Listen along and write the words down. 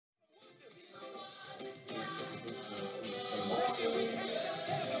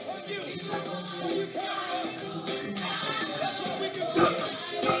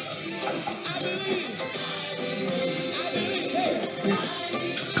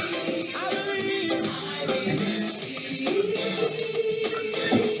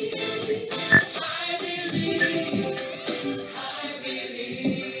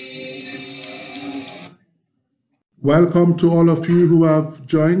Welcome to all of you who have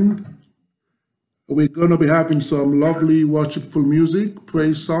joined. We're going to be having some lovely worshipful music,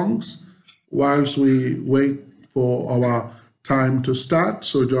 praise songs, whilst we wait for our time to start.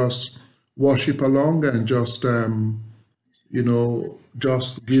 So just worship along and just,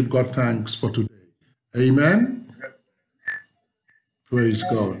 just give God thanks for today. Amen. Praise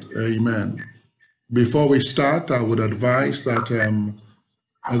God. Amen. Before we start, I would advise that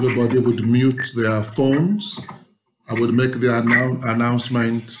everybody would mute their phones. I would make the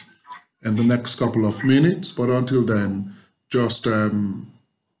announcement in the next couple of minutes, but until then, just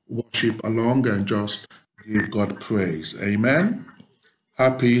worship along and just give God praise. Amen.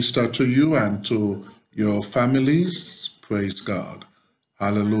 Happy Easter to you and to your families. Praise God.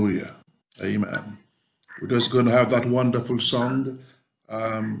 Hallelujah. Amen. We're just going to have that wonderful song,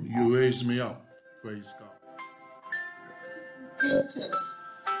 You Raise Me Up. Praise God.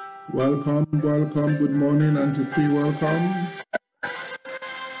 Welcome, welcome. Good morning, Auntie P. Welcome.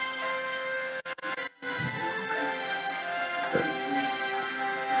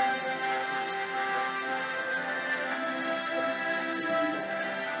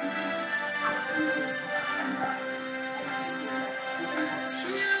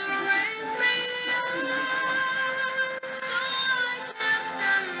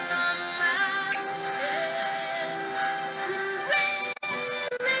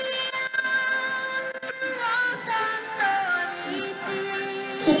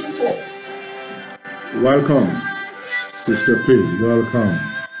 Welcome, Sister P. Welcome.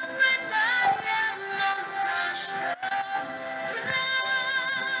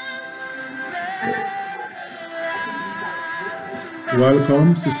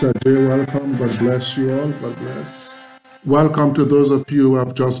 Welcome, Sister J. Welcome. God bless you all. God bless. Welcome to those of you who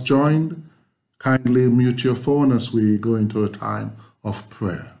have just joined. Kindly mute your phone as we go into a time of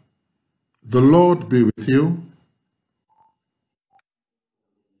prayer. The Lord be with you.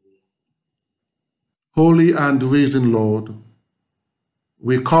 Holy and risen Lord,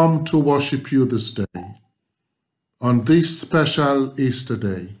 we come to worship you this day. On this special Easter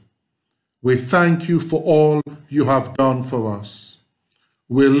day, we thank you for all you have done for us.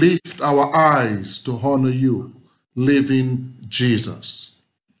 We lift our eyes to honor you, living Jesus.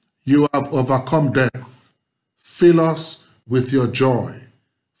 You have overcome death. Fill us with your joy.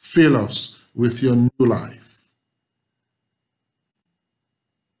 Fill us with your new life.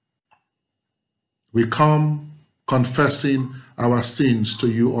 We come confessing our sins to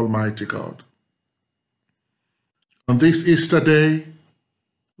you, Almighty God. On this Easter day,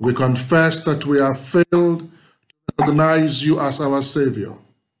 we confess that we have failed to recognize you as our Savior.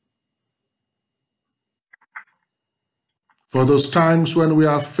 For those times when we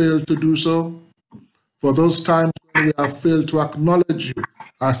have failed to do so, for those times when we have failed to acknowledge you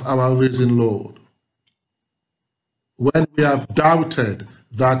as our risen Lord, when we have doubted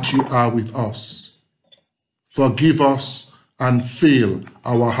that you are with us, forgive us and fill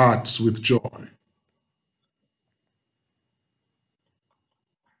our hearts with joy.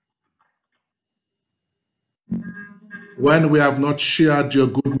 When we have not shared your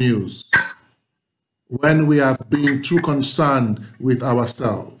good news, when we have been too concerned with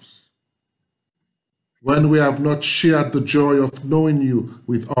ourselves, when we have not shared the joy of knowing you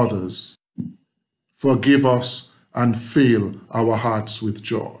with others, forgive us and fill our hearts with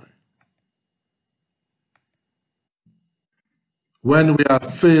joy. When we have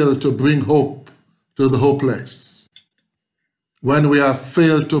failed to bring hope to the hopeless, when we have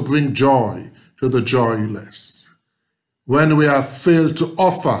failed to bring joy to the joyless, when we have failed to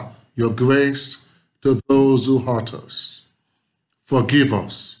offer your grace to those who hurt us, forgive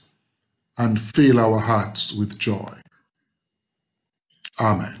us and fill our hearts with joy.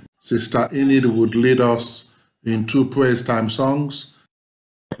 Amen. Sister Enid would lead us in 2 praise time songs.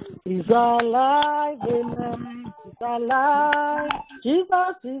 He's alive, amen. He's alive.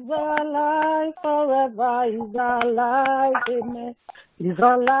 Jesus is alive forever. He's alive, amen. He's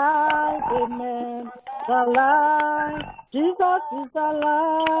alive, amen. He's alive. Jesus is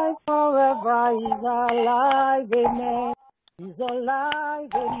alive forever. He's alive, amen. He's alive,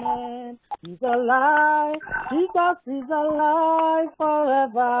 amen. He's alive. Jesus is alive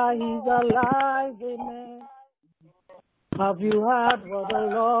forever. He's alive, amen. Have you heard what the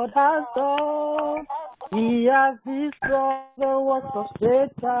Lord has done? He has destroyed the works of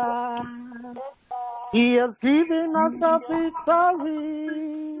Satan. He has given us the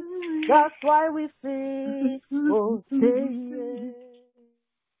victory. That's why we sing, oh, say yeah.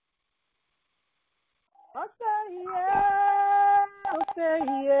 Oh, say yeah. Oh, say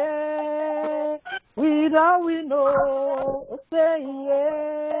yeah. We know. Oh, say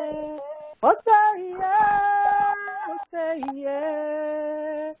yeah. Oh, say yeah. say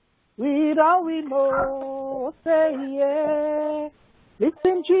yeah. With all we know, say yeah.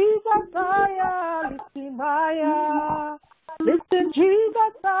 Listen, Jesus, listen, Maya. Listen,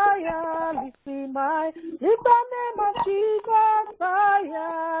 Jesus, listen, Maya. In the name of Jesus,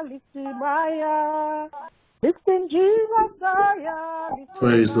 listen, Maya. Listen, Jesus, listen.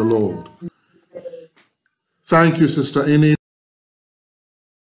 Praise the Lord. Thank you, Sister Ini.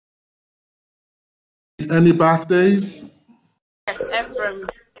 Any birthdays? Yes, Ephraim.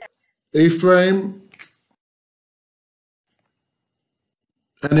 Ephraim?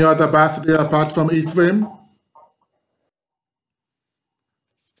 Any other birthday apart from Ephraim?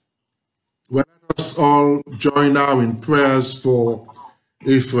 Well, let us all join now in prayers for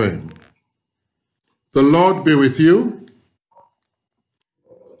Ephraim. The Lord be with you.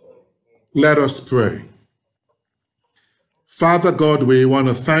 Let us pray. Father God, we want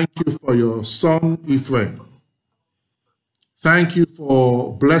to thank you for your son Ephraim. Thank you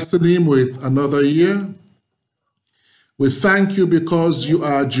for blessing him with another year. We thank you because you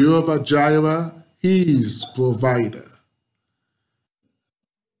are Jehovah Jireh, his provider.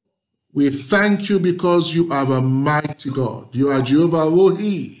 We thank you because you are a mighty God. You are Jehovah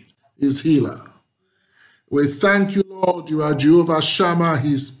Rohi, his healer. We thank you, Lord, you are Jehovah Shammah,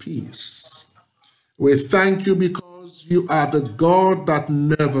 his peace. We thank you because you are the God that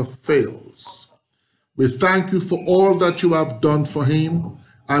never fails. We thank you for all that you have done for him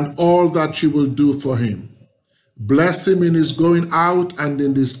and all that you will do for him. Bless him in his going out and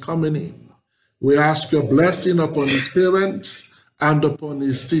in his coming in. We ask your blessing upon his parents and upon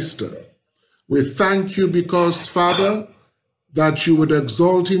his sister. We thank you because, Father, that you would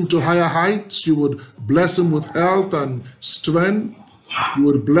exalt him to higher heights. You would bless him with health and strength. You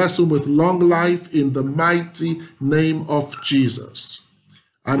would bless him with long life in the mighty name of Jesus.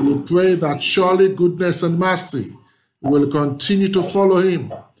 And we pray that surely goodness and mercy will continue to follow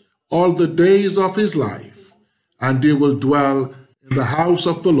him all the days of his life, and he will dwell in the house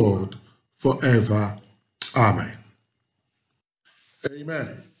of the Lord forever. Amen.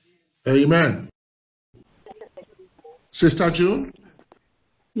 Amen. Amen. Sister June?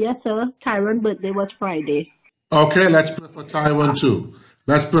 Yes, sir. Tyron's birthday was Friday. Okay, let's pray for Tyrone too.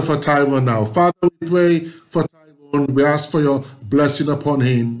 Let's pray for Tyrone now. Father, we pray for Tyrone. We ask for your blessing upon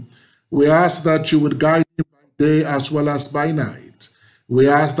him. We ask that you would guide him by day as well as by night. We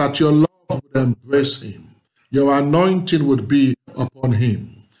ask that your love would embrace him. Your anointing would be upon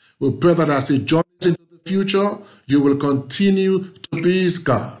him. We pray that as he journeys into the future, you will continue to be his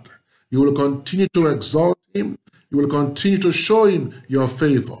God. You will continue to exalt him. You will continue to show him your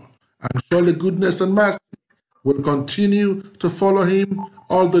favor. And surely goodness and mercy will continue to follow him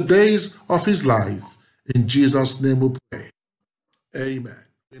all the days of his life. In Jesus' name we pray. Amen.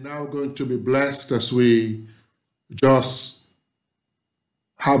 We're now going to be blessed as we just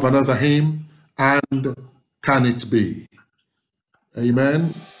have another hymn, And Can It Be?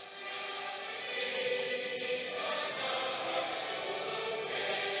 Amen.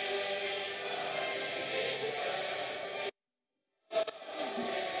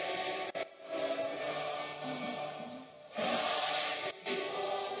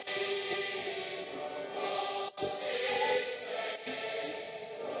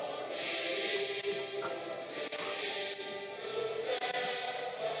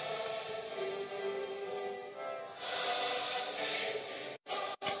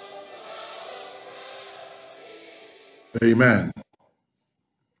 Amen.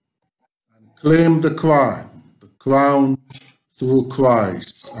 And claim the crown through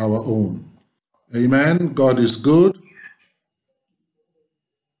Christ our own. Amen. God is good.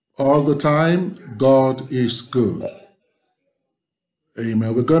 All the time, God is good.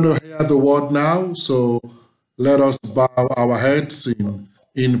 Amen. We're going to hear the word now, so let us bow our heads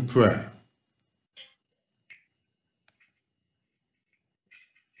in prayer.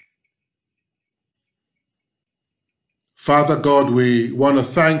 Father God, we want to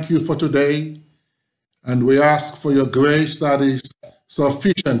thank you for today, and we ask for your grace that is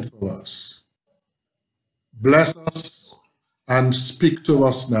sufficient for us. Bless us and speak to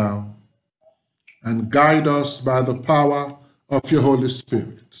us now, and guide us by the power of your Holy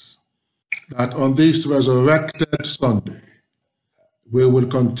Spirit, that on this resurrected Sunday, we will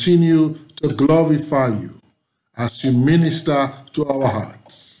continue to glorify you as you minister to our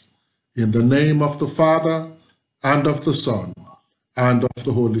hearts. In the name of the Father, and of the Son, and of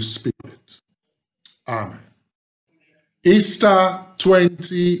the Holy Spirit. Amen. Easter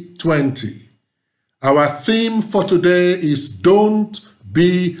 2020. Our theme for today is Don't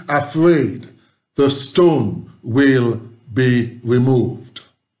Be Afraid. The stone will be removed.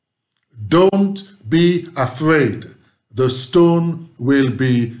 Don't be afraid. the stone will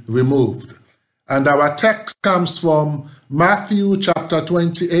be removed. And our text comes from Matthew chapter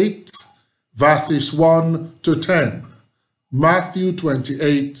 28, verses 1 to 10. Matthew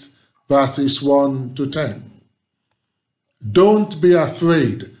 28, verses 1 to 10. Don't be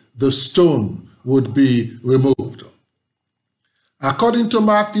afraid, the stone would be removed. According to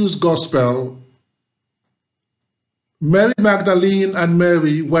Matthew's Gospel, Mary Magdalene and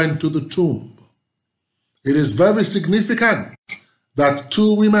Mary went to the tomb. It is very significant that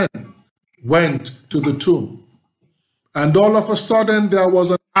two women went to the tomb. And all of a sudden there was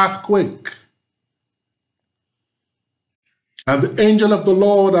an earthquake. And the angel of the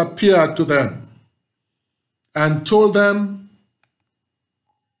Lord appeared to them and told them,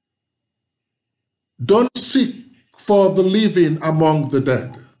 don't seek for the living among the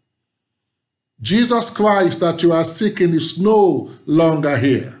dead. Jesus Christ that you are seeking is no longer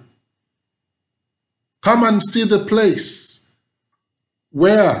here. Come and see the place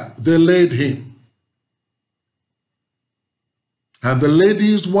where they laid him. And the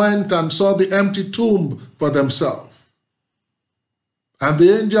ladies went and saw the empty tomb for themselves. And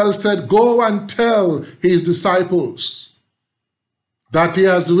the angel said, go and tell his disciples that he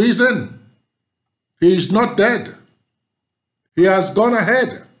has risen. He is not dead. He has gone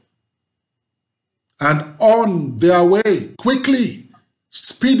ahead. And on their way, quickly,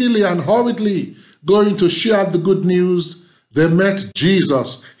 speedily and hurriedly, going to share the good news, they met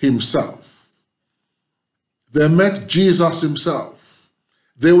Jesus himself. They met Jesus himself.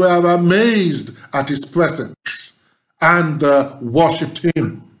 They were amazed at his presence and worshipped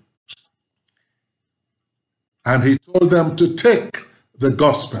him. And he told them to take the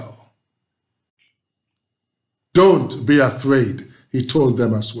gospel. Don't be afraid, he told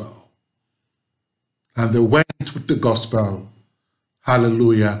them as well. And they went with the gospel,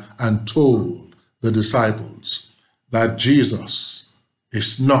 hallelujah, and told the disciples that Jesus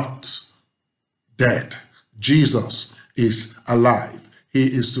is not dead. Jesus is alive. He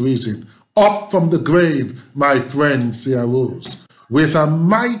is risen. Up from the grave, my friends, he arose with a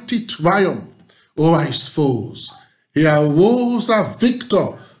mighty triumph over his foes. He arose a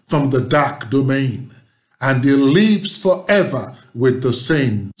victor from the dark domain, and he lives forever with the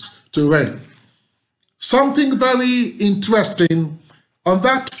saints to reign. Something very interesting, on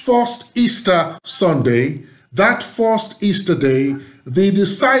that first Easter Sunday, that first Easter day, the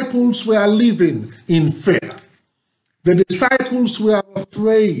disciples were living in fear. The disciples were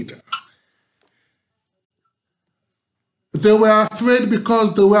afraid. They were afraid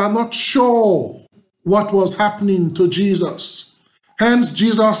because they were not sure what was happening to Jesus. Hence,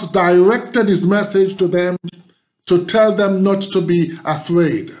 Jesus directed his message to them to tell them not to be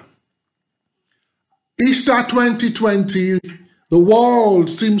afraid. Easter 2020, the world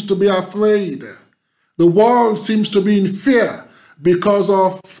seems to be afraid. The world seems to be in fear because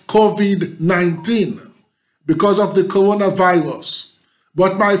of COVID-19, because of the coronavirus.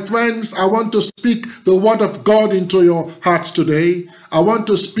 But my friends, I want to speak the word of God into your hearts today. I want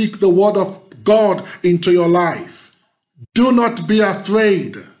to speak the word of God into your life. Do not be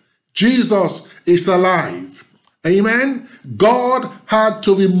afraid. Jesus is alive. Amen. God had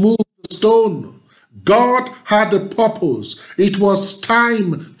to remove the stone. God had a purpose. It was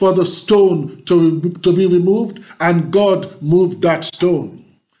time for the stone to be removed, and God moved that stone.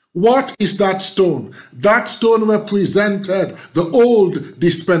 What is that stone? That stone represented the old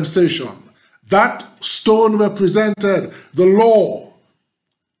dispensation. That stone represented the law.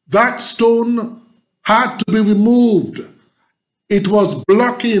 That stone had to be removed. It was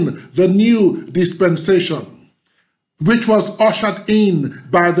blocking the new dispensation, which was ushered in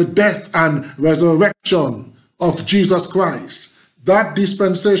by the death and resurrection of Jesus Christ. That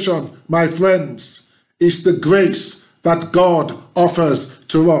dispensation, my friends, is the grace that God offers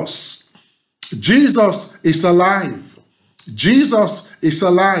to us. Jesus is alive. Jesus is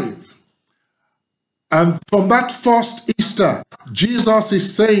alive. And from that first Easter, Jesus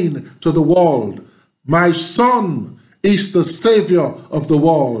is saying to the world, my son is the Savior of the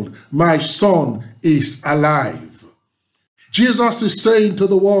world. My son is alive. Jesus is saying to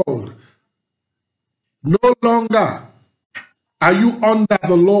the world, no longer are you under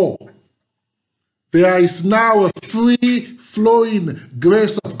the law. There is now a free-flowing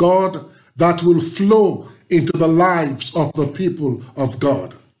grace of God that will flow into the lives of the people of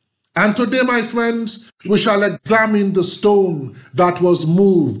God. And today, my friends, we shall examine the stone that was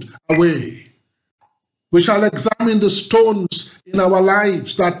moved away. We shall examine the stones in our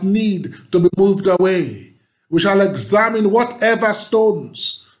lives that need to be moved away. We shall examine whatever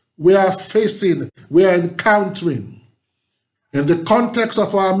stones we are facing, we are encountering. In the context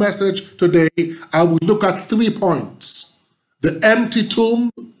of our message today, I will look at 3 points. The empty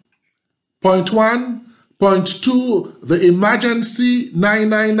tomb, point 1. Point 2, the emergency,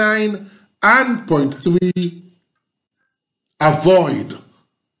 999. And point 3, avoid,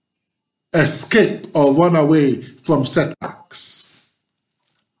 escape, or run away from setbacks.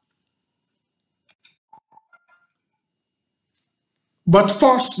 But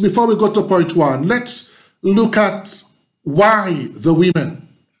first, before we go to point 1, let's look at why the women.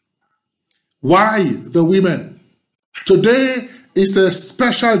 Why the women? Today is a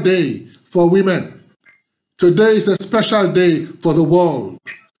special day for women. Today is a special day for the world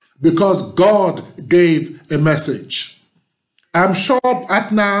because God gave a message. I'm sure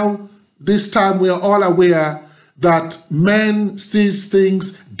at now, this time we are all aware that men see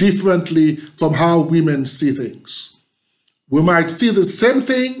things differently from how women see things. We might see the same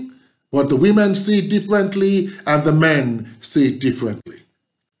thing, but the women see it differently and the men see it differently.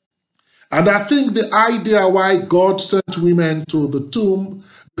 And I think the idea why God sent women to the tomb,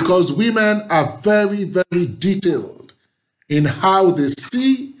 because women are very, very detailed in how they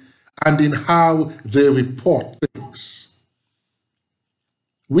see and in how they report things.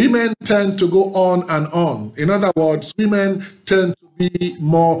 Women tend to go on and on. In other words, women tend to be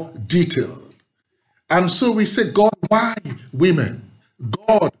more detailed. And so we say, God, why women?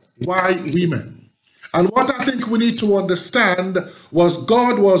 God, why women? And what I think we need to understand was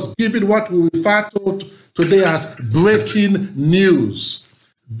God was giving what we refer to today as breaking news.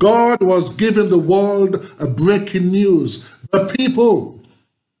 God was giving the world a breaking news. The people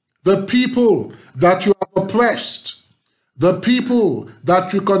that you have oppressed, the people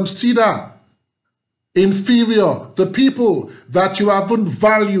that you consider inferior, the people that you haven't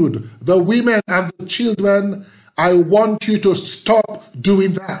valued, the women and the children, I want you to stop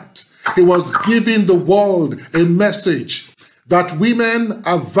doing that. He was giving the world a message that women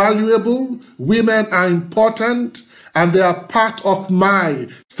are valuable, women are important, and they are part of my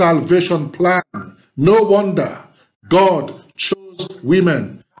salvation plan. No wonder God chose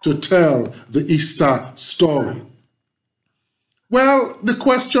women to tell the Easter story. Well, the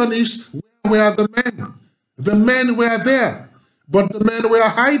question is, where were the men? The men were there, but the men were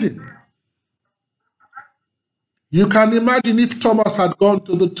hiding. You can imagine if Thomas had gone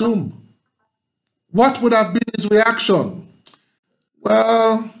to the tomb. What would have been his reaction?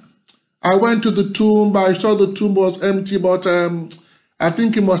 Well, I went to the tomb, I saw the tomb was empty, but I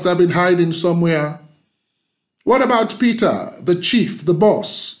think he must have been hiding somewhere. What about Peter, the chief, the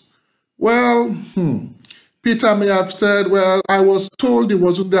boss? Well, Peter may have said, well, I was told he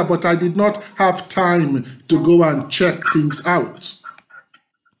wasn't there, but I did not have time to go and check things out.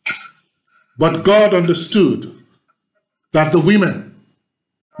 But God understood that the women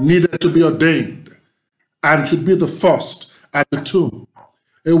needed to be ordained and should be the first at the tomb.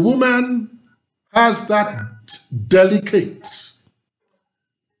 A woman has that delicate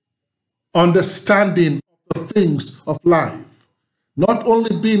understanding of the things of life, not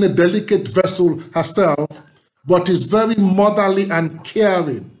only being a delicate vessel herself, but is very motherly and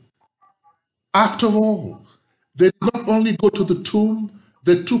caring. After all, they did not only go to the tomb,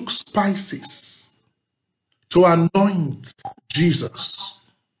 they took spices to anoint Jesus.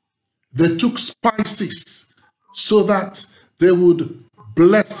 They took spices so that they would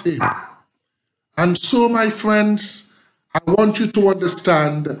bless him. And so, my friends, I want you to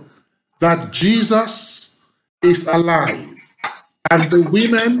understand that Jesus is alive, and the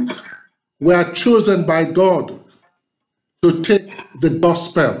women were chosen by God to take the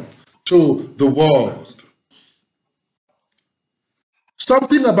gospel to the world.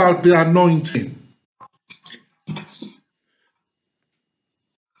 Something about the anointing.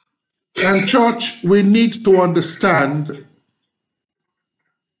 And church, we need to understand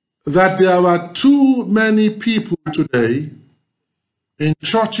that there are too many people today in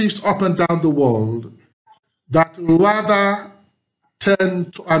churches up and down the world that rather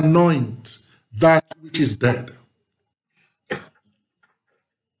tend to anoint that which is dead.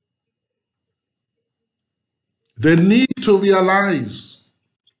 They need to realize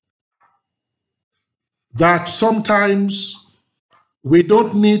that sometimes we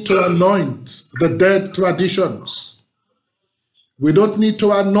don't need to anoint the dead traditions. We don't need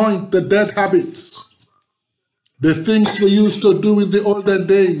to anoint the dead habits, the things we used to do in the olden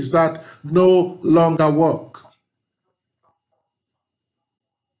days that no longer work.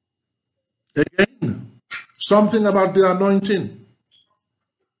 Again, something about the anointing.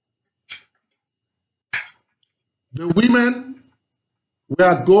 The women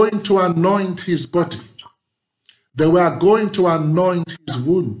were going to anoint his body. They were going to anoint his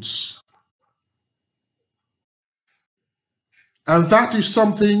wounds. And that is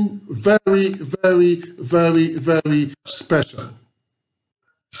something very, very, very, very special.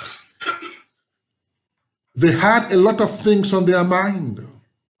 They had a lot of things on their mind.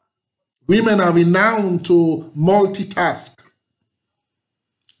 Women are renowned to multitask.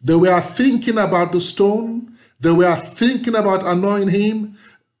 They were thinking about the stone. They were thinking about anointing him.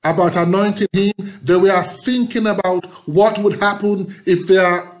 They were thinking about what would happen if they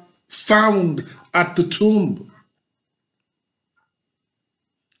are found at the tomb.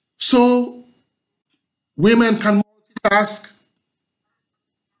 So, women can multitask.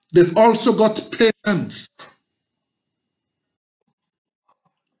 They've also got patience.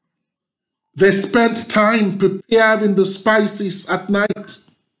 They spent time preparing the spices at night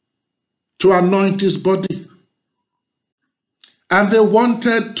to anoint his body. And they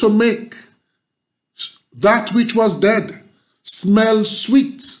wanted to make that which was dead smell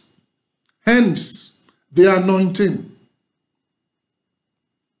sweet, hence the anointing.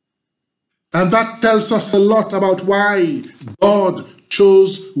 And that tells us a lot about why God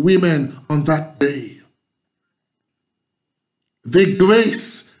chose women on that day. The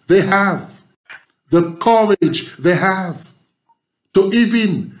grace they have, the courage they have to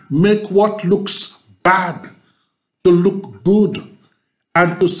even make what looks bad to look good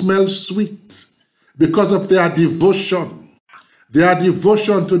and to smell sweet because of their devotion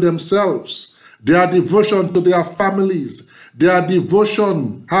to themselves, their devotion to their families, their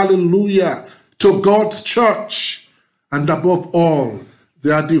devotion, hallelujah, to God's church, and above all,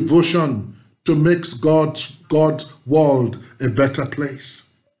 their devotion to make God's world a better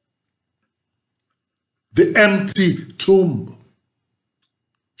place. The empty tomb.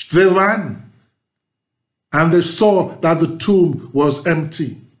 They ran and they saw that the tomb was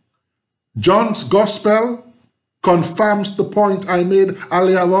empty. John's gospel confirms the point I made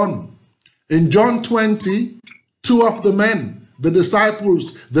earlier on. In John 20, two of the men, the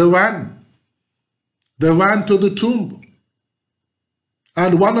disciples, they ran. They ran to the tomb.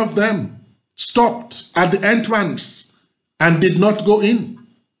 And one of them stopped at the entrance and did not go in.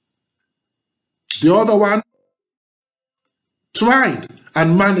 The other one tried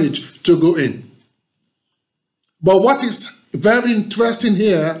and managed to go in. But what is very interesting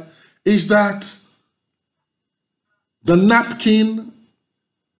here is that the napkin,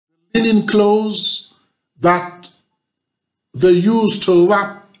 linen clothes that they used to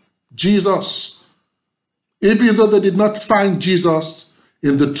wrap Jesus, even though they did not find Jesus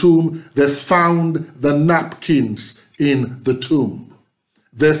in the tomb, they found the napkins in the tomb.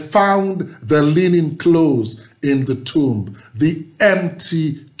 They found the linen clothes in the tomb, the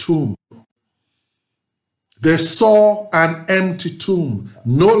empty tomb. They saw an empty tomb.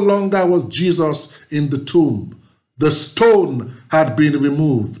 No longer was Jesus in the tomb. The stone had been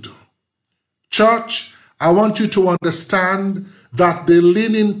removed. Church, I want you to understand that the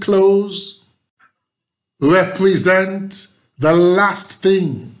linen clothes represent the last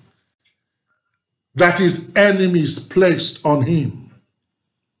thing that his enemies placed on him.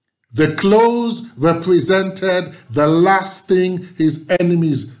 The clothes represented the last thing his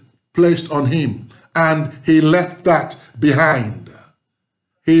enemies placed on him. And he left that behind.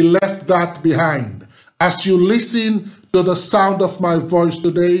 He left that behind. As you listen to the sound of my voice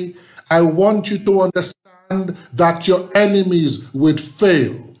today, I want you to understand that your enemies would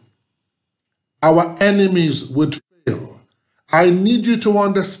fail. Our enemies would fail. I need you to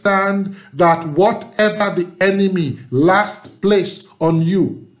understand that whatever the enemy last placed on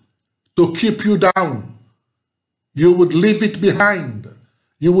you to keep you down, you would leave it behind.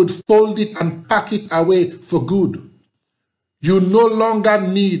 You would fold it and pack it away for good. You no longer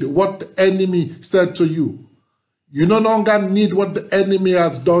need what the enemy said to you. You no longer need what the enemy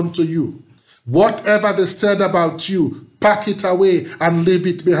has done to you. Whatever they said about you, pack it away and leave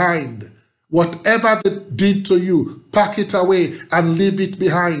it behind. Whatever they did to you, pack it away and leave it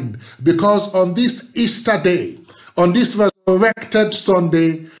behind. Because on this Easter day, on this resurrected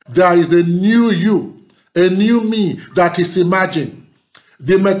Sunday, there is a new you, a new me that is emerging.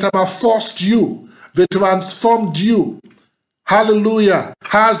 The metamorphosed you, the transformed you, hallelujah,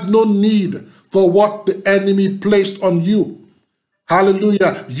 has no need for what the enemy placed on you.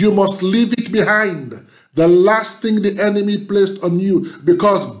 Hallelujah, you must leave it behind. The last thing the enemy placed on you,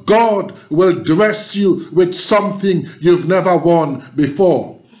 because God will dress you with something you've never worn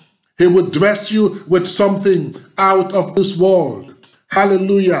before. He will dress you with something out of this world.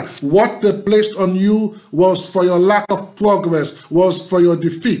 Hallelujah. What they placed on you was for your lack of progress, was for your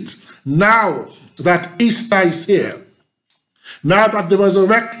defeat. Now that Easter is here, now that the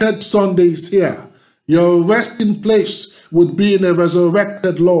resurrected Sunday is here, your resting place would be in a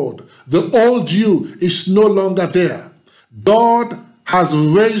resurrected Lord. The old you is no longer there. God has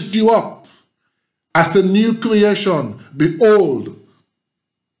raised you up as a new creation. Behold,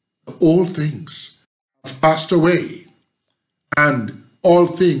 all things have passed away, and all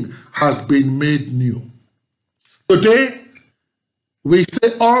things has been made new. Today, we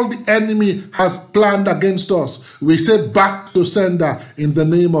say all the enemy has planned against us, we say back to sender in the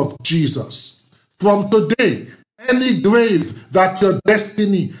name of Jesus. From today, any grave that your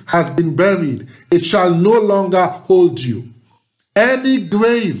destiny has been buried, it shall no longer hold you. Any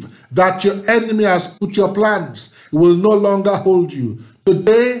grave that your enemy has put your plans will no longer hold you.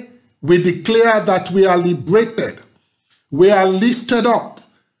 Today, we declare that we are liberated, we are lifted up,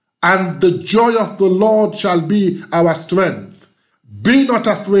 and the joy of the Lord shall be our strength. Be not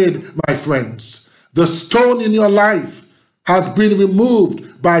afraid, my friends. The stone in your life has been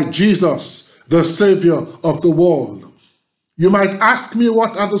removed by Jesus, the Savior of the world. You might ask me,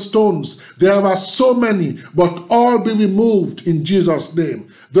 what are the stones? There are so many, but all be removed in Jesus' name.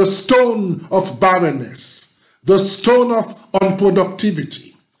 The stone of barrenness, the stone of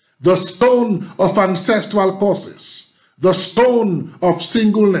unproductivity, the stone of ancestral curses, the stone of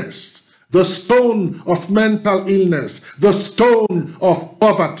singleness, the stone of mental illness, the stone of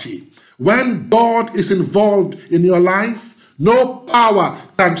poverty. When God is involved in your life, no power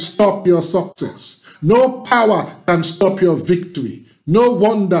can stop your success. No power can stop your victory. No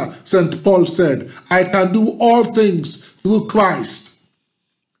wonder St. Paul said, I can do all things through Christ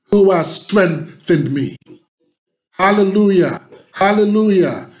who has strengthened me. Hallelujah.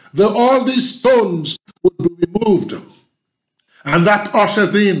 Hallelujah. All these stones will be removed. And that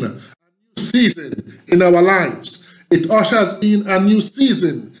ushers in a new season in our lives. It ushers in a new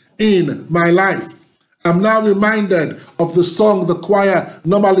season in my life. I'm now reminded of the song the choir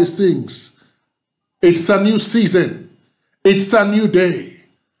normally sings. It's a new season. It's a new day.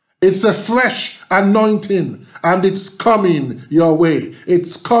 It's a fresh anointing, and it's coming your way.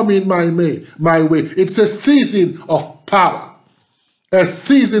 It's coming my way. It's a season of power, a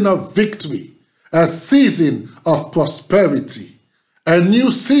season of victory, a season of prosperity. A new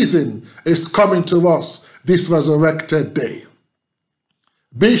season is coming to us this resurrected day.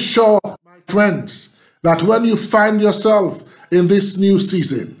 Be sure, my friends, that when you find yourself in this new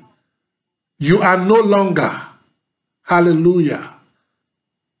season, you are no longer, hallelujah,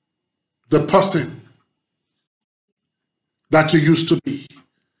 the person that you used to be.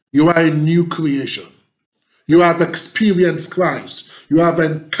 You are a new creation. You have experienced Christ. You have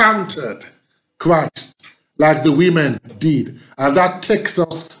encountered Christ like the women did. And that takes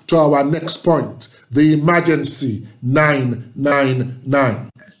us to our next point, the emergency 999.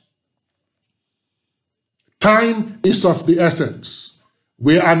 Time is of the essence.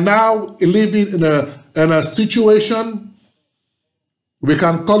 We are now living in a situation, we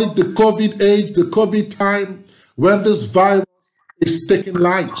can call it the COVID age, the COVID time, when this virus is taking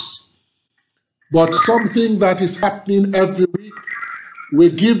lives. But something that is happening every week,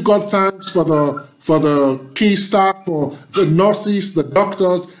 we give God thanks for the key staff, for the nurses, the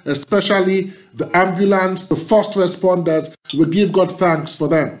doctors, especially the ambulance, the first responders. We give God thanks for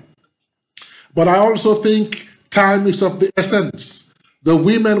them. But I also think time is of the essence. The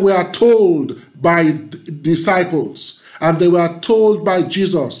women were told by disciples, and they were told by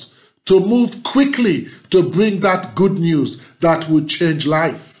Jesus to move quickly to bring that good news that would change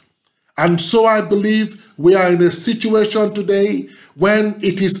life. And so I believe we are in a situation today when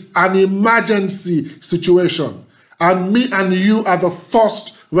it is an emergency situation. And me and you are the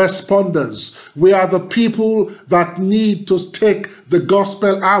first responders. We are the people that need to take the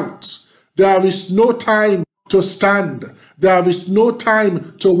gospel out. There is no time to stand. There is no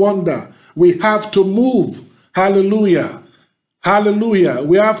time to wonder. We have to move. Hallelujah. Hallelujah.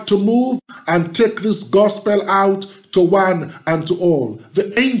 We have to move and take this gospel out to one and to all.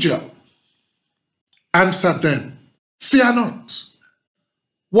 The angel answered them, "Fear not.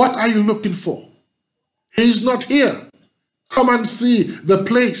 What are you looking for? He is not here. Come and see the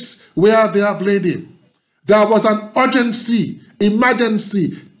place where they have laid him." There was an urgency,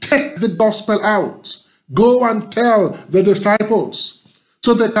 emergency. Take the gospel out. Go and tell the disciples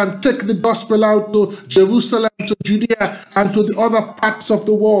so they can take the gospel out to Jerusalem, to Judea, and to the other parts of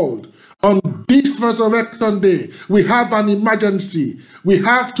the world. On this resurrection day, we have an emergency. We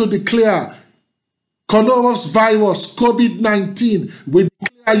have to declare coronavirus, COVID-19, we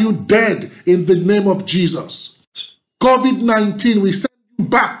declare you dead in the name of Jesus. COVID-19, we send you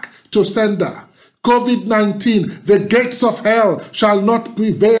back to sender. COVID-19, the gates of hell shall not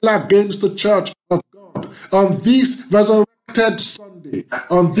prevail against the church of God. On this resurrected Sunday,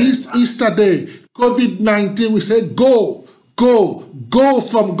 on this Easter day, COVID-19, we say, go, go, go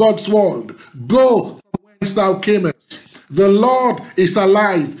from God's world. Go from whence thou camest. The Lord is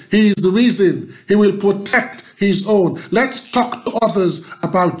alive. He is risen. He will protect his own. Let's talk to others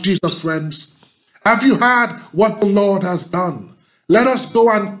about Jesus, friends. Have you heard what the Lord has done? Let us go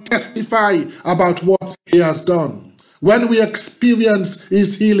and testify about what he has done. When we experience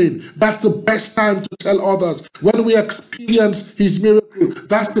his healing, that's the best time to tell others. When we experience his miracle,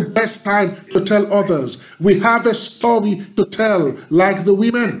 that's the best time to tell others. We have a story to tell, like the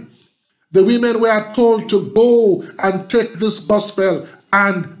women. The women were told to go and take this gospel,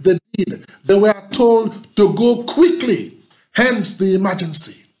 and they did. They were told to go quickly, hence the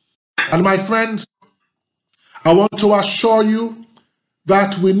emergency. And my friends, I want to assure you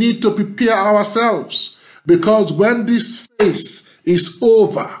that we need to prepare ourselves, because when this phase is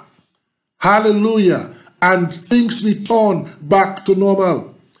over, hallelujah, and things return back to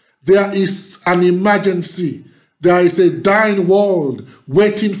normal, there is an emergency. There is a dying world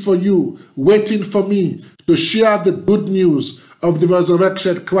waiting for you, waiting for me to share the good news of the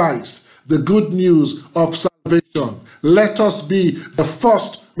resurrected Christ, the good news of salvation. Let us be the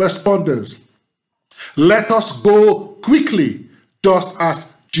first responders. Let us go quickly, just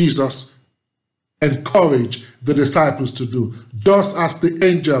as Jesus encouraged the disciples to do, just as the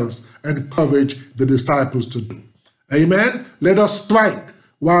angels encouraged the disciples to do. Amen? Let us strike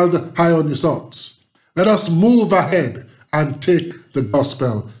while the iron is hot. Let us move ahead and take the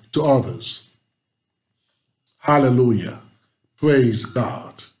gospel to others. Hallelujah. Praise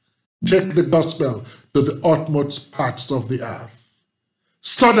God. Take the gospel to the utmost parts of the earth.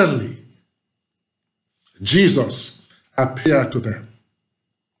 Suddenly, Jesus appeared to them.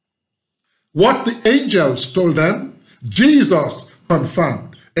 What the angels told them, Jesus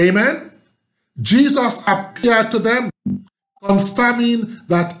confirmed. Amen? Jesus appeared to them, confirming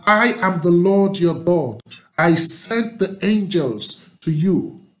that I am the Lord your God. I sent the angels to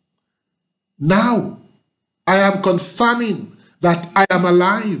you. Now, I am confirming that I am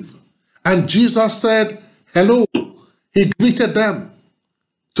alive. And Jesus said, hello. He greeted them.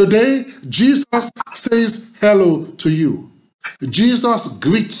 Today, Jesus says hello to you. Jesus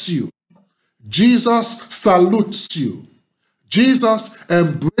greets you. Jesus salutes you. Jesus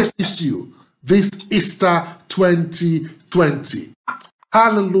embraces you this Easter 2020.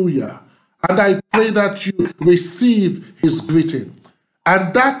 Hallelujah. And I pray that you receive his greeting.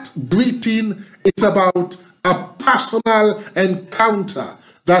 And that greeting is about a personal encounter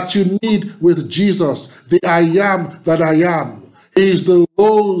that you need with Jesus, the I am that I am. He is the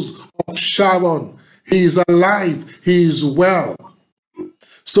Rose of Sharon. He is alive. He is well.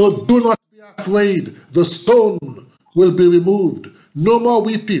 So do not be afraid. The stone will be removed. No more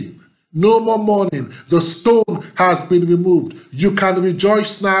weeping. No more mourning. The stone has been removed. You can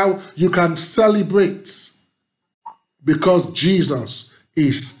rejoice now. You can celebrate because Jesus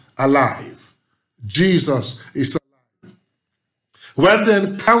is alive. Jesus is alive. When they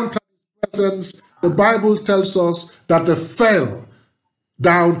encountered his presence, the Bible tells us that they fell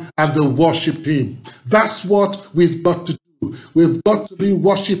down and they worshipped him. That's what we've got to do. We've got to be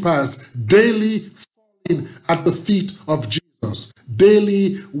worshippers, daily falling at the feet of Jesus,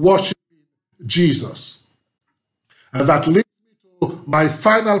 daily worshiping Jesus. And that leads me to my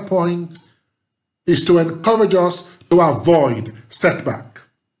final point, is to encourage us to avoid setback.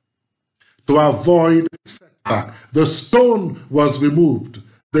 To avoid setback. The stone was removed.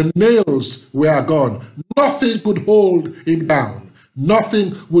 The nails were gone. Nothing could hold him down.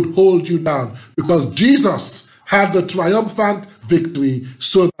 Nothing would hold you down, because Jesus had the triumphant victory,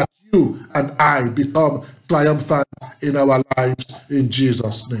 so that you and I become triumphant in our lives in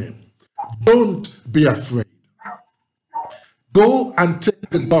Jesus' name. Don't be afraid. Go and take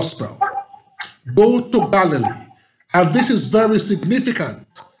the gospel. Go to Galilee. And this is very significant,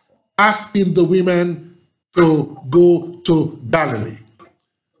 asking the women to go to Galilee.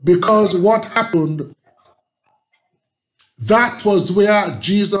 Because what happened, that was where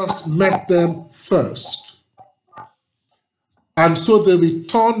Jesus met them first. And so they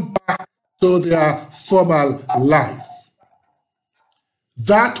returned back to their former life.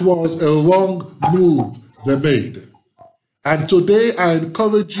 That was a wrong move they made. And today I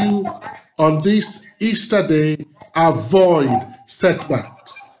encourage you on this Easter day, avoid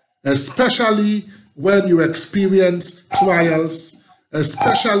setbacks, especially when you experience trials,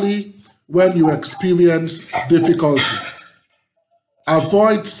 especially when you experience difficulties.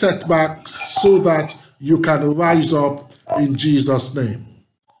 Avoid setbacks so that you can rise up in Jesus' name.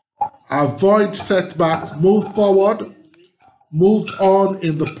 Avoid setbacks, move forward, move on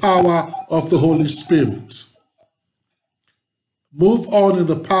in the power of the Holy Spirit. Move on in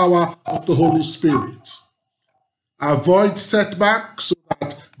the power of the Holy Spirit. Avoid setbacks so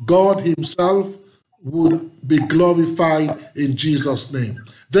that God himself would be glorified in Jesus' name.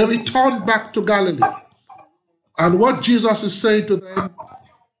 They returned back to Galilee. And what Jesus is saying to them,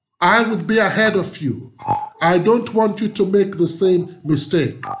 I would be ahead of you. I don't want you to make the same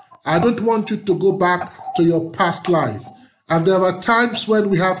mistake. I don't want you to go back to your past life. And there are times when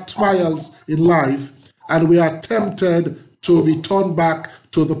we have trials in life and we are tempted to return back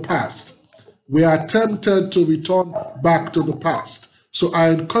to the past. We are tempted to return back to the past. So I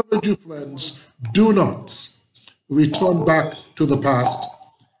encourage you, friends, do not return back to the past.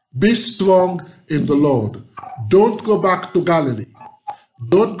 Be strong in the Lord. Don't go back to Galilee.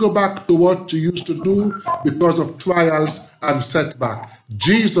 Don't go back to what you used to do because of trials and setback.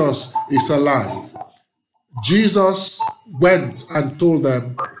 Jesus is alive. Jesus went and told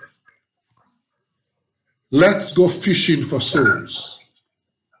them, let's go fishing for souls.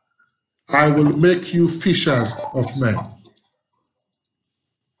 I will make you fishers of men.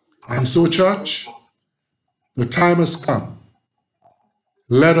 And so, church, the time has come.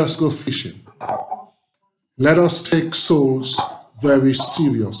 Let us go fishing. Let us take souls very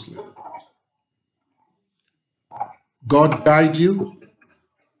seriously. God guide you.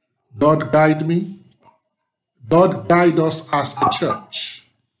 God guide me. God guide us as a church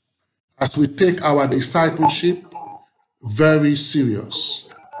as we take our discipleship very serious.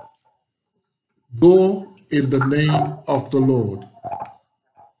 Go in the name of the Lord.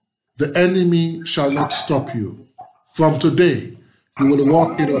 The enemy shall not stop you. From today, you will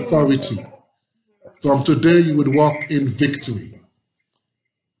walk in authority. From today, you will walk in victory.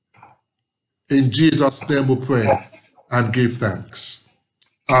 In Jesus' name we pray and give thanks.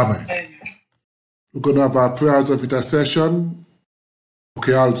 Amen. We're going to have our prayers of intercession.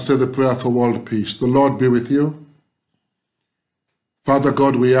 Okay, I'll say the prayer for world peace. The Lord be with you. Father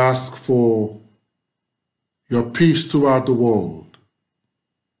God, we ask for your peace throughout the world.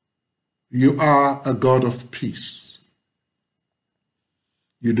 You are a God of peace.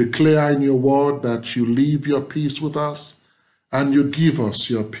 You declare in your word that you leave your peace with us and you give us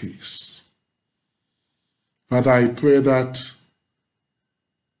your peace. Father, I pray that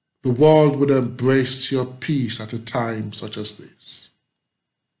the world would embrace your peace at a time such as this.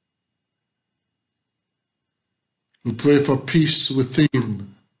 We pray for peace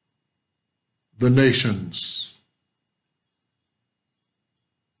within the nations,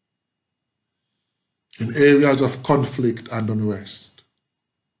 in areas of conflict and unrest.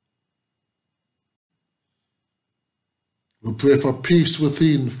 We pray for peace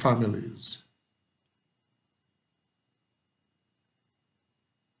within families.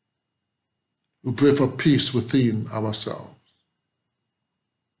 We pray for peace within ourselves.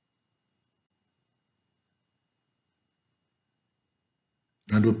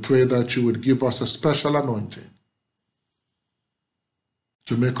 And we pray that you would give us a special anointing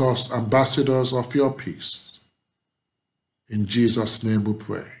to make us ambassadors of your peace. In Jesus' name we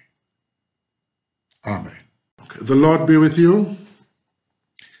pray. Amen. Okay. The Lord be with you.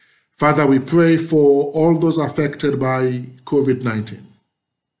 Father, we pray for all those affected by COVID-19.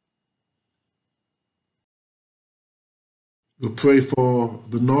 We pray for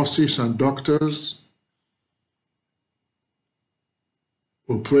the nurses and doctors.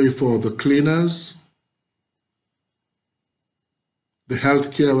 We pray for the cleaners, the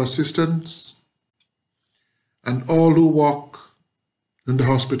healthcare assistants, and all who work in the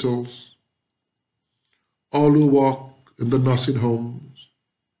hospitals, all who work in the nursing homes.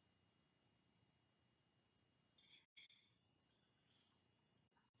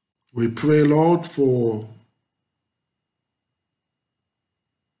 We pray, Lord, for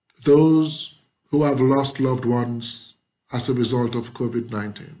those who have lost loved ones as a result of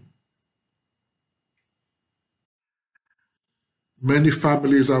COVID-19. Many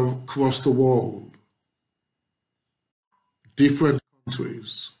families across the world, different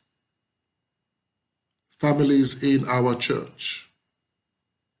countries, families in our church,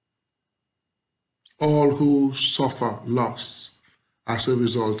 all who suffer loss as a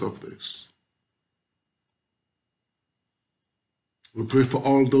result of this. We pray for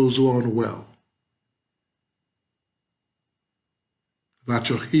all those who are unwell, that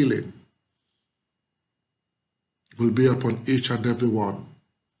your healing will be upon each and every one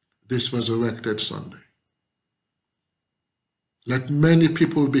this resurrected Sunday. Let many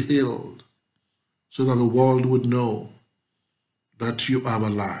people be healed so that the world would know that you are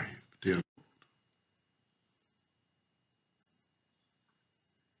alive, dear Lord.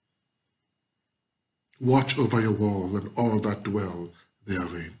 Watch over your wall and all that dwell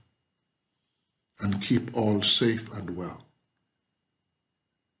therein, and keep all safe and well.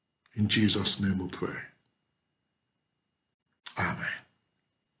 In Jesus' name we pray. Amen.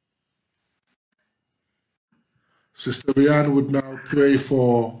 Sister Rianne would now pray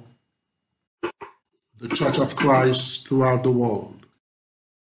for the Church of Christ throughout the world.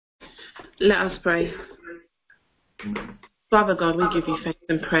 Let us pray. Father God, we give you thanks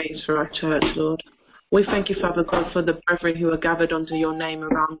and praise for our church, Lord. We thank you, Father God, for the brethren who are gathered under your name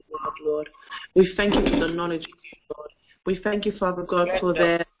around the world, Lord. We thank you for the knowledge of you, Lord. We thank you, Father God, for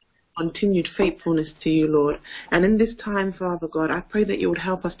their continued faithfulness to you, Lord. And in this time, Father God, I pray that you would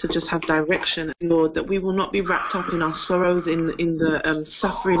help us to just have direction, Lord, that we will not be wrapped up in our sorrows, in the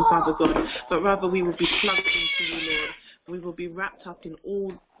suffering, Father God, but rather we will be plugged into you, Lord. We will be wrapped up in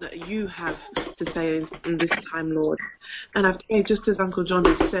all that you have to say in this time, Lord. And I pray, just as Uncle John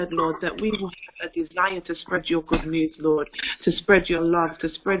has said, Lord, that we will have a desire to spread your good news, Lord, to spread your love, to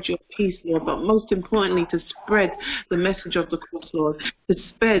spread your peace, Lord, but most importantly, to spread the message of the cross, Lord, to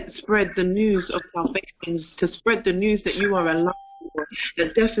spread the news of salvation, to spread the news that you are alive, Lord,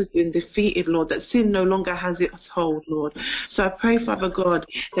 that death has been defeated, Lord, that sin no longer has its hold, Lord. So I pray, Father God,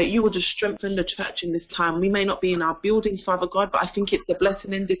 that you will just strengthen the church in this time. We may not be in our buildings, Father God, but I think it's a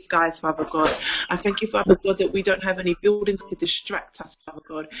blessing in disguise, Father God. I thank you, Father God, that we don't have any buildings to distract us, Father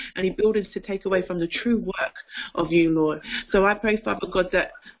God, any buildings to take away from the true work of you, Lord. So I pray, Father God,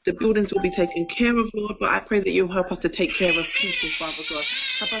 that the buildings will be taken care of, Lord, but I pray that you'll help us to take care of people, Father God.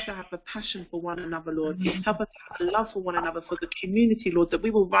 Help us to have a passion for one another, Lord. Help us to have a love for one another, for the community, Lord, that we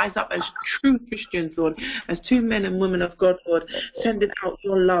will rise up as true Christians, Lord, as two men and women of God, Lord, sending out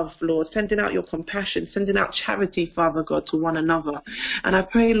your love, Lord, sending out your compassion, sending out charity, Father God, to one another. And I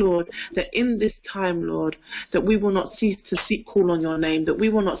pray, Lord, that in this time, Lord, that we will not cease to call on your name, that we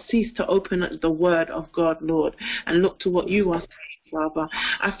will not cease to open the word of God, Lord, and look to what you are saying, Father.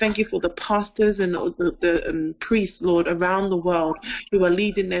 I thank you for the pastors and the priests, Lord, around the world who are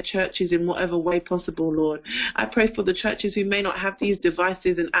leading their churches in whatever way possible, Lord. I pray for the churches who may not have these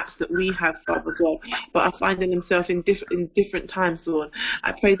devices and apps that we have, Father God, but are finding themselves in different times, Lord.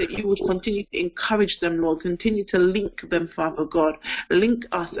 I pray that you would continue to encourage them, Lord, continue to link them, Father God. Link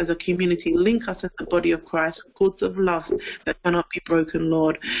us as a community, link us as the body of Christ, cords of love that cannot be broken,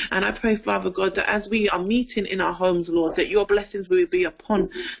 Lord. And I pray, Father God, that as we are meeting in our homes, Lord, that your blessings will be upon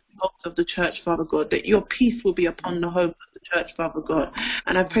the homes of the church, Father God, that your peace will be upon the home of the church, Father God.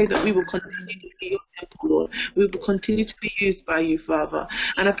 And I pray that we will continue to be your temple, Lord. We will continue to be used by you, Father.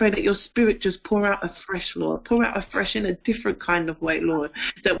 And I pray that your spirit just pour out afresh, Lord. Pour out afresh in a different kind of way, Lord.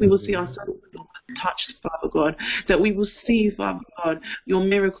 That we will see ourselves touched, Father God. That we will see, Father God, your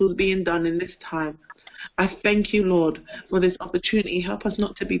miracles being done in this time. I thank you, Lord, for this opportunity. Help us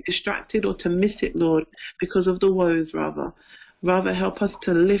not to be distracted or to miss it, Lord, because of the woes, rather. Rather, help us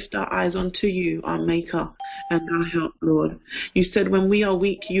to lift our eyes onto you, our Maker, and our help, Lord. You said when we are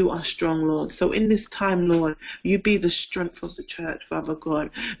weak, you are strong, Lord. So in this time, Lord, you be the strength of the church, Father God.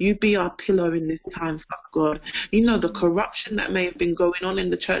 You be our pillar in this time, Father God. You know the corruption that may have been going on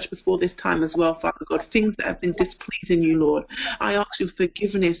in the church before this time as well, Father God. Things that have been displeasing you, Lord. I ask you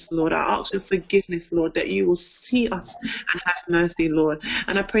forgiveness, Lord. I ask you forgiveness, Lord, that you will see us and have mercy, Lord.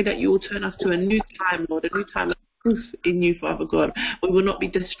 And I pray that you will turn us to a new time, Lord, a new time of truth in you, Father God. We will not be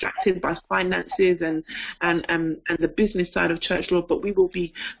distracted by finances and the business side of church, Lord, but we will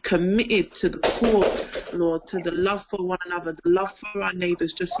be committed to the core, Lord, to the love for one another, the love for our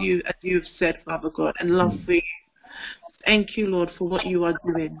neighbours, just you, as you have said, Father God, and love for you. Thank you, Lord, for what you are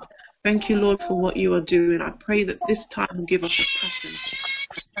doing. Thank you, Lord, for what you are doing. I pray that this time will give us a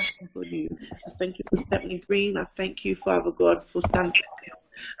passion for you. I thank you for Stephanie Green. I thank you, Father God, for Stanley.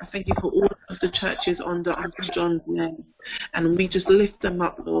 I thank you for all of the churches under Uncle John's name. And we just lift them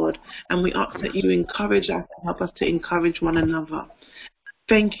up, Lord. And we ask that you encourage us and help us to encourage one another.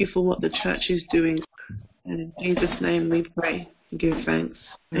 Thank you for what the church is doing. And in Jesus' name we pray and give thanks.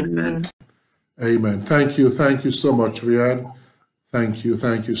 Amen. Amen. Thank you. Thank you so much, Rianne. Thank you.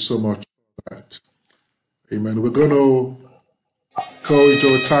 Thank you so much for that. Amen. We're going to go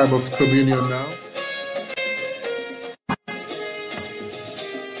into a time of communion now.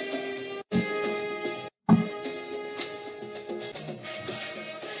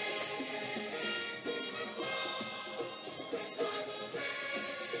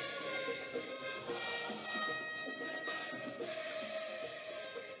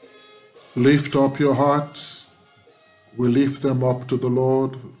 Lift up your hearts. We lift them up to the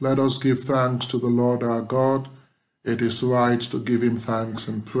Lord. Let us give thanks to the Lord our God. It is right to give him thanks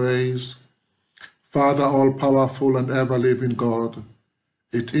and praise. Father, all-powerful and ever-living God,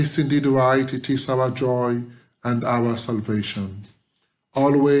 it is indeed right, it is our joy and our salvation.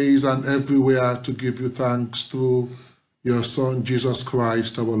 Always and everywhere to give you thanks through your Son, Jesus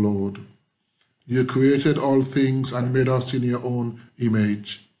Christ, our Lord. You created all things and made us in your own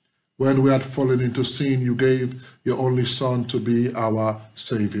image. When we had fallen into sin, you gave your only Son to be our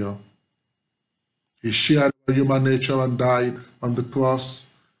Savior. He shared our human nature and died on the cross.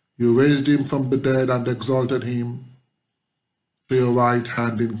 You raised him from the dead and exalted him to your right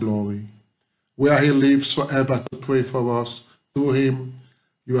hand in glory, where he lives forever to pray for us. Through him,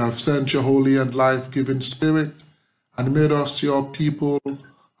 you have sent your holy and life-giving Spirit and made us your people,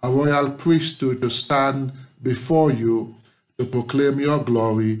 a royal priesthood, to stand before you to proclaim your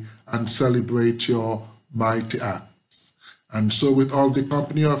glory and celebrate your mighty acts. And so with all the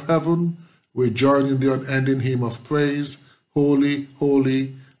company of heaven, we join in the unending hymn of praise, Holy,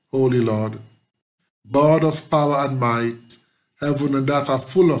 holy, holy Lord. God of power and might, heaven and earth are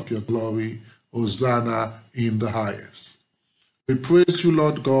full of your glory. Hosanna in the highest. We praise you,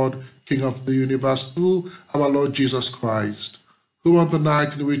 Lord God, King of the universe, through our Lord Jesus Christ, who on the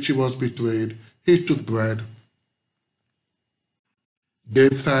night in which he was betrayed, he took bread,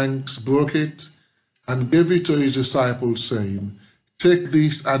 gave thanks, broke it, and gave it to his disciples, saying, "Take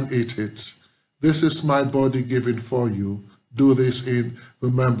this and eat it. This is my body given for you. Do this in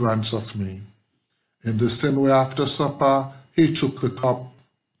remembrance of me." In the same way, after supper, he took the cup,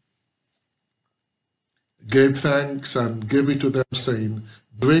 gave thanks, and gave it to them, saying,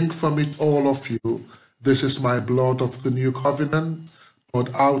 "Drink from it, all of you. This is my blood of the new covenant,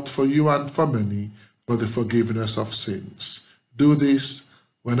 poured out for you and for many for the forgiveness of sins. Do this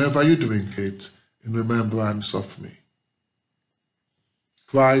whenever you drink it in remembrance of me."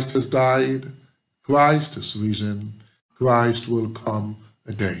 Christ has died. Christ is risen. Christ will come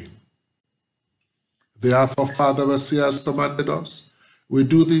again. Therefore, Father, as he has commanded us, we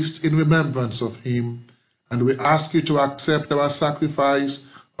do this in remembrance of him, and we ask you to accept our sacrifice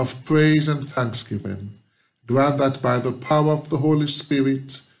of praise and thanksgiving. Grant that by the power of the Holy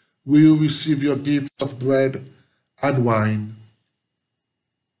Spirit, we will receive your gift of bread and wine,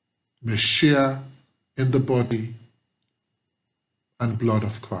 may share in the body and blood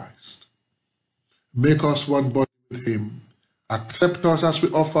of Christ. Make us one body with him. Accept us as we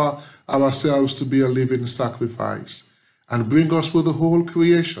offer ourselves to be a living sacrifice, and bring us with the whole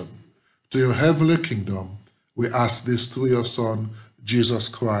creation to your heavenly kingdom. We ask this through your Son, Jesus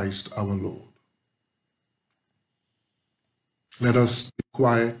Christ, our Lord. Let us be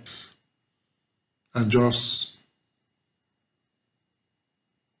quiet and just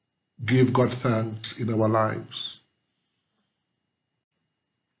give God thanks in our lives.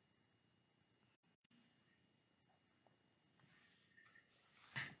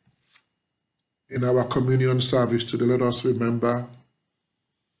 In our communion service today, let us remember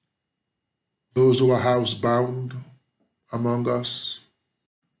those who are housebound among us.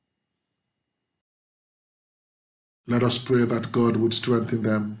 Let us pray that God would strengthen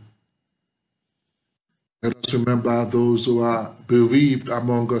them. Let us remember those who are bereaved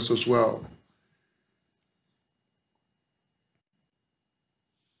among us as well.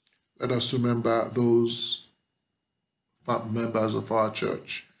 Let us remember those members of our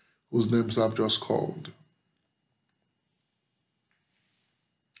church whose names I've just called.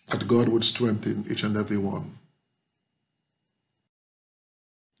 That God would strengthen each and every one.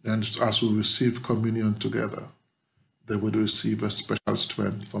 And as we receive communion together, they would receive a special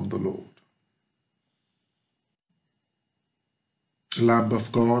strength from the Lord. Lamb of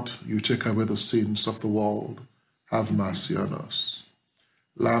God, you take away the sins of the world. Have mercy on us.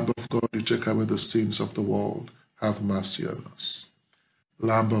 Lamb of God, you take away the sins of the world. Have mercy on us.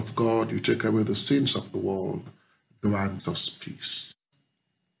 Lamb of God, you take away the sins of the world. Grant us peace.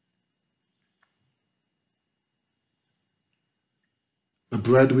 The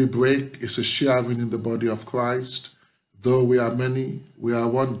bread we break is a sharing in the body of Christ. Though we are many, we are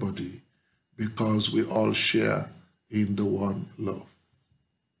one body, because we all share in the one love.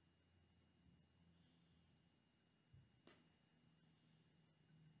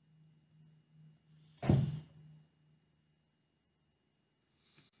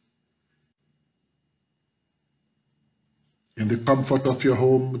 In the comfort of your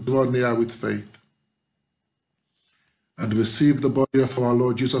home, draw near with faith and receive the body of our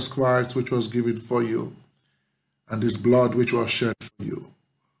Lord Jesus Christ, which was given for you, and his blood which was shed for you,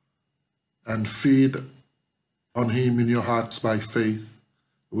 and feed on him in your hearts by faith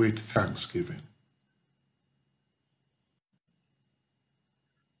with thanksgiving.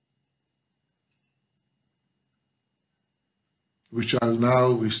 We shall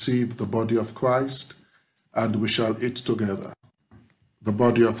now receive the body of Christ, and we shall eat together. The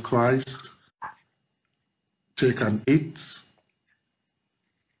body of Christ, take and eat.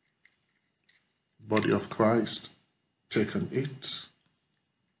 Body of Christ, take and eat.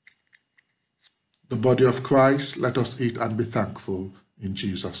 The body of Christ, let us eat and be thankful in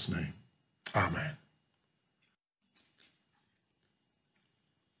Jesus' name. Amen.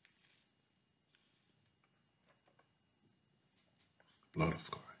 Blood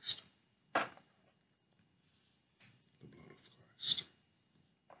of Christ. The blood of Christ.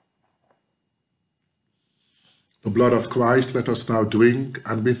 The blood of Christ, let us now drink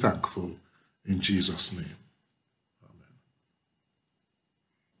and be thankful in Jesus' name. Amen.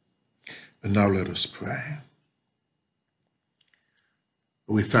 And now let us pray.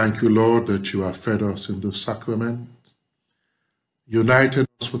 We thank you, Lord, that you have fed us in the sacrament, united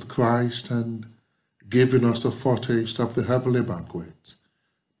us with Christ, and given us a foretaste of the heavenly banquet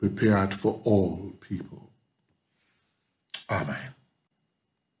prepared for all people. Amen.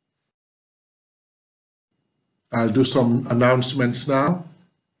 I'll do some announcements now.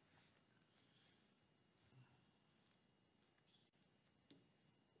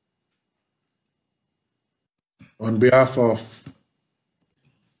 On behalf of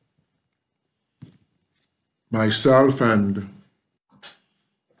myself and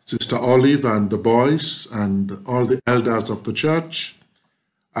Sister Olive and the boys and all the elders of the church,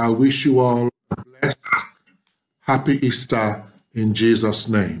 I wish you all a blessed, happy Easter in Jesus'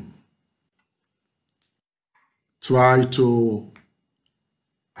 name. Try to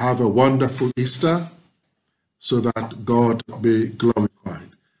have a wonderful Easter so that God be glorified.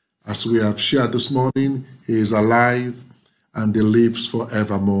 As we have shared this morning, he is alive and he lives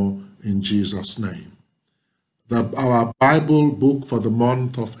forevermore in Jesus' name. Our Bible book for the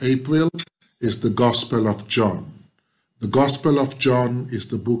month of April is the Gospel of John. The Gospel of John is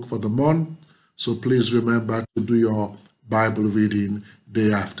the book for the month, so please remember to do your Bible reading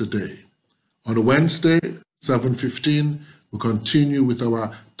day after day. On Wednesday, 7:15, we continue with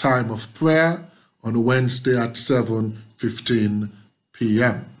our time of prayer on Wednesday at 7:15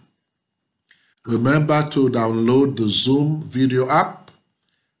 p.m. Remember to download the Zoom video app,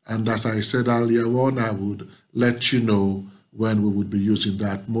 and as I said earlier on, I would let you know when we would be using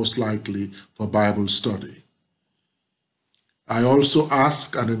that, most likely for Bible study. I also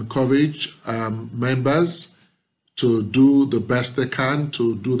ask and encourage members to do the best they can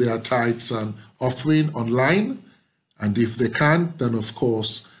to do their tithes and offering online, and if they can't, then of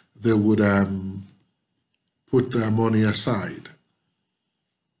course they would put their money aside.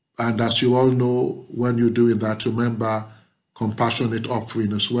 And as you all know, when you're doing that, remember compassionate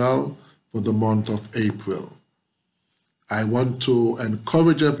offering as well for the month of April. I want to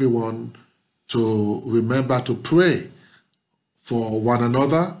encourage everyone to remember to pray for one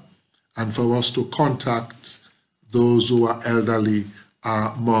another and for us to contact those who are elderly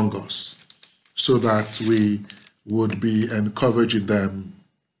among us so that we would be encouraging them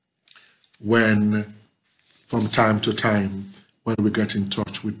when, from time to time, when we get in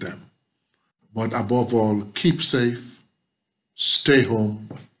touch with them. But above all, keep safe, stay home,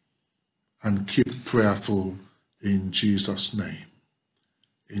 and keep prayerful in Jesus' name.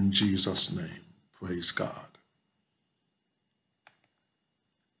 In Jesus' name, praise God.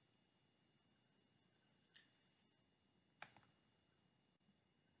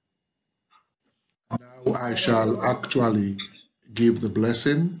 Now I shall actually give the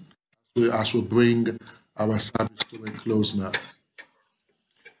blessing as we bring our service to a close now.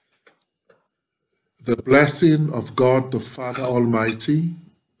 The blessing of God the Father Almighty,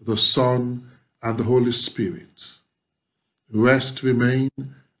 the Son, and the Holy Spirit rest, remain,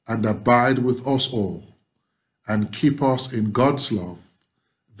 and abide with us all, and keep us in God's love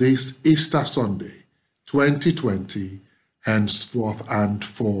this Easter Sunday, 2020, henceforth and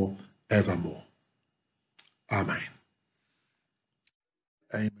forevermore. Amen.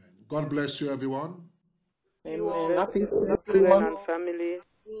 Amen. God bless you, everyone. Amen. Happy Easter, Everyone everyone. and family.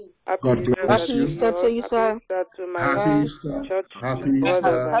 God bless Happy you. Easter to you, sir. Happy Easter to my Happy Easter. church. Happy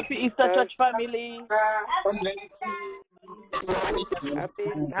Easter. Happy Easter, church family.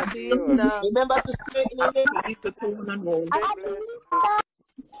 Happy Easter. Remember to say amen to Easter to one and all.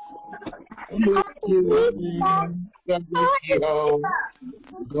 God bless you all.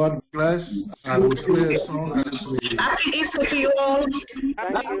 God bless. I will play a song as we. Happy Easter to you all.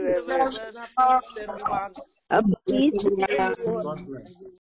 Thank you, everyone. Happy Easter. God bless.